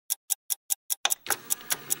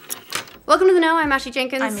Welcome to the Know, I'm Ashley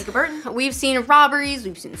Jenkins. I'm Mica Burton. We've seen robberies,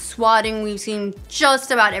 we've seen swatting, we've seen just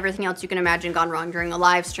about everything else you can imagine gone wrong during a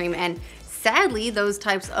live stream, and sadly, those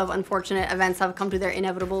types of unfortunate events have come to their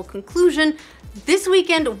inevitable conclusion. This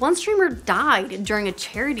weekend, one streamer died during a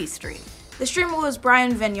charity stream. The streamer was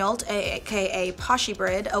Vigneault, aka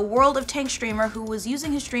PoShYbRiD, a World of Tanks streamer who was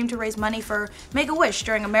using his stream to raise money for Make-A-Wish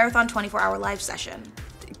during a marathon 24-hour live session.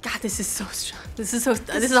 God, this is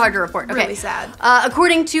hard to report. Okay. Really sad.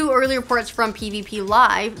 According to early reports from PvP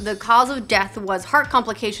Live, the cause of death was heart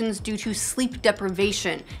complications due to sleep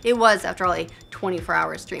deprivation. It was, after all, a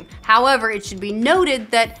 24-hour stream. However, it should be noted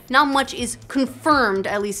that not much is confirmed,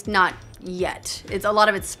 at least not yet. A lot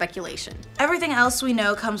of it's speculation. Everything else we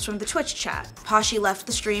know comes from the Twitch chat. Poshy left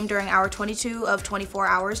the stream during hour 22 of 24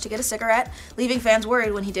 hours to get a cigarette, leaving fans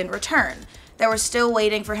worried when he didn't return. They were still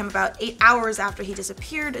waiting for him about 8 hours after he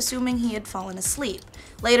disappeared, assuming he had fallen asleep.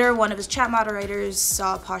 Later, one of his chat moderators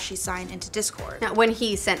saw Poshy sign into Discord. Now, when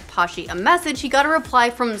he sent Poshy a message, he got a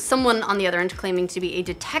reply from someone on the other end claiming to be a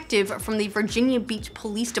detective from the Virginia Beach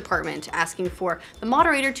Police Department, asking for the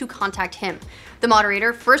moderator to contact him. The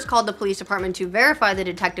moderator first called the police department to verify the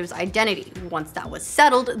detective's identity. Once that was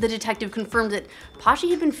settled, the detective confirmed that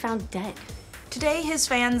Poshy had been found dead. Today, his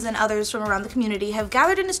fans and others from around the community have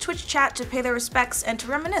gathered in his Twitch chat to pay their respects and to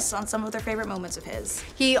reminisce on some of their favorite moments of his.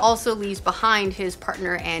 He also leaves behind his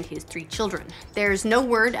partner and his 3 children. There's no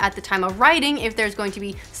word at the time of writing if there's going to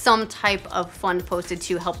be some type of fund posted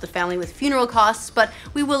to help the family with funeral costs, but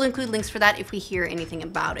we will include links for that if we hear anything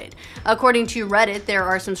about it. According to Reddit, there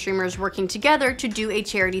are some streamers working together to do a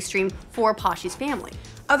charity stream for Poshy's family.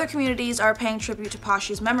 Other communities are paying tribute to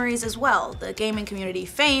Poshy's memories as well. The gaming community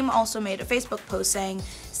Fame also made a Facebook post saying,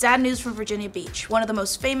 "Sad news from Virginia Beach. One of the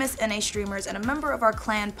most famous NA streamers and a member of our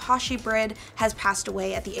clan, PoShYbRiD, has passed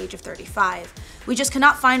away at the age of 35. We just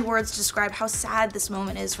cannot find words to describe how sad this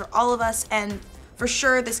moment is for all of us, and for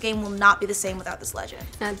sure, this game will not be the same without this legend."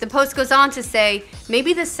 The post goes on to say,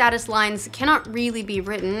 "Maybe the saddest lines cannot really be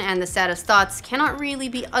written and the saddest thoughts cannot really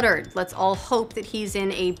be uttered. Let's all hope that he's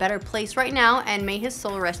in a better place right now and may his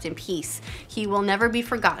soul rest in peace. He will never be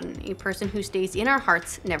forgotten. A person who stays in our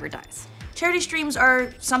hearts never dies." Charity streams are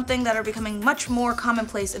something that are becoming much more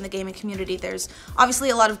commonplace in the gaming community. There's obviously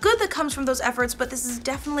a lot of good that comes from those efforts, but this is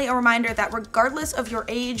definitely a reminder that regardless of your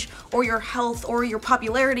age or your health or your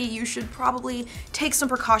popularity, you should probably take some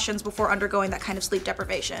precautions before undergoing that kind of sleep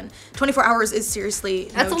deprivation. 24 hours is seriously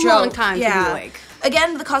no joke. That's a long time to be awake.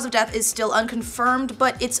 Again, the cause of death is still unconfirmed,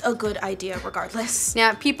 but it's a good idea regardless.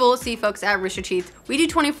 Now, people see folks at Rooster Teeth. We do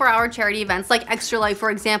 24-hour charity events like Extra Life,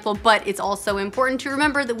 for example, but it's also important to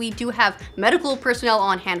remember that we do have medical personnel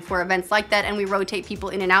on hand for events like that, and we rotate people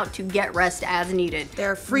in and out to get rest as needed.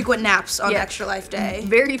 There are frequent naps on Extra Life Day.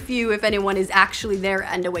 Very few, if anyone, is actually there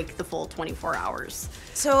and awake the full 24 hours.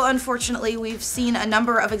 So unfortunately, we've seen a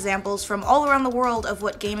number of examples from all around the world of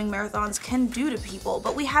what gaming marathons can do to people,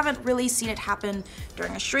 but we haven't really seen it happen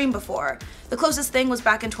during a stream before. The closest thing was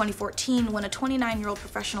back in 2014 when a 29-year-old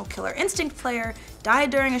professional Killer Instinct player died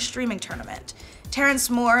during a streaming tournament. Terrence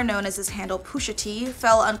Moore, known as his handle PoShYt,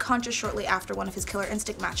 fell unconscious shortly after one of his Killer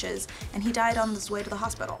Instinct matches, and he died on his way to the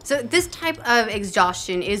hospital. So this type of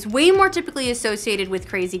exhaustion is way more typically associated with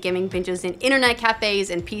crazy gaming binges in internet cafes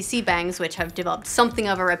and PC bangs, which have developed something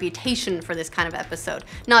of a reputation for this kind of episode.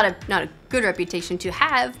 Not a good reputation to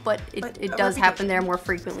have, but it does happen there more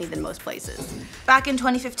frequently than most places. Back in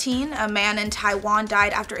 2015, a man in Taiwan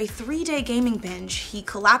died after a 3-day gaming binge. He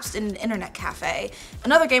collapsed in an internet cafe.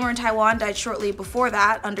 Another gamer in Taiwan died shortly before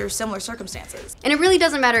that under similar circumstances. And it really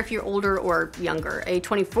doesn't matter if you're older or younger. A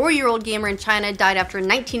 24-year-old gamer in China died after a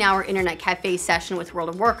 19-hour internet cafe session with World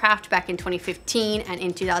of Warcraft back in 2015, and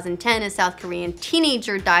in 2010, a South Korean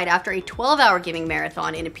teenager died after a 12-hour gaming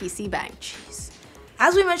marathon in a PC bang.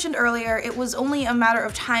 As we mentioned earlier, it was only a matter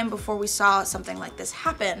of time before we saw something like this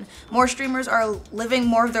happen. More streamers are living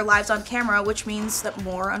more of their lives on camera, which means that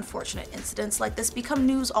more unfortunate incidents like this become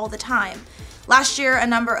news all the time. Last year, a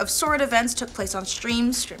number of Sword events took place on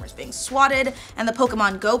streams, streamers being swatted, and the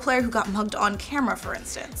Pokemon Go player who got mugged on camera, for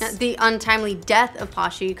instance. Now, the untimely death of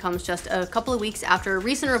Poshy comes just a couple of weeks after a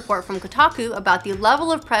recent report from Kotaku about the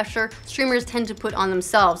level of pressure streamers tend to put on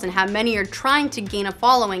themselves and how many are trying to gain a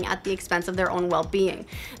following at the expense of their own well-being.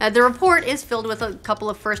 The report is filled with a couple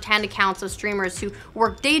of first-hand accounts of streamers who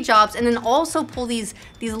work day jobs and then also pull these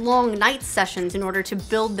long night sessions in order to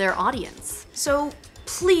build their audience. So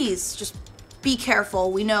please, just be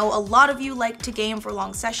careful. We know a lot of you like to game for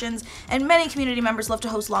long sessions, and many community members love to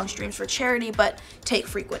host long streams for charity, but take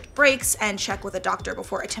frequent breaks and check with a doctor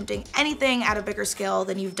before attempting anything at a bigger scale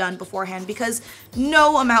than you've done beforehand, because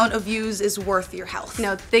no amount of views is worth your health.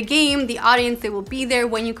 No, the game, the audience, they will be there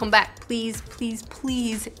when you come back. Please, please,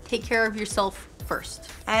 please take care of yourself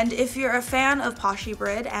first. And if you're a fan of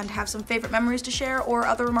PoShYbRiD and have some favorite memories to share or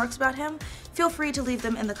other remarks about him, feel free to leave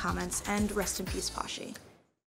them in the comments, and rest in peace, Poshi.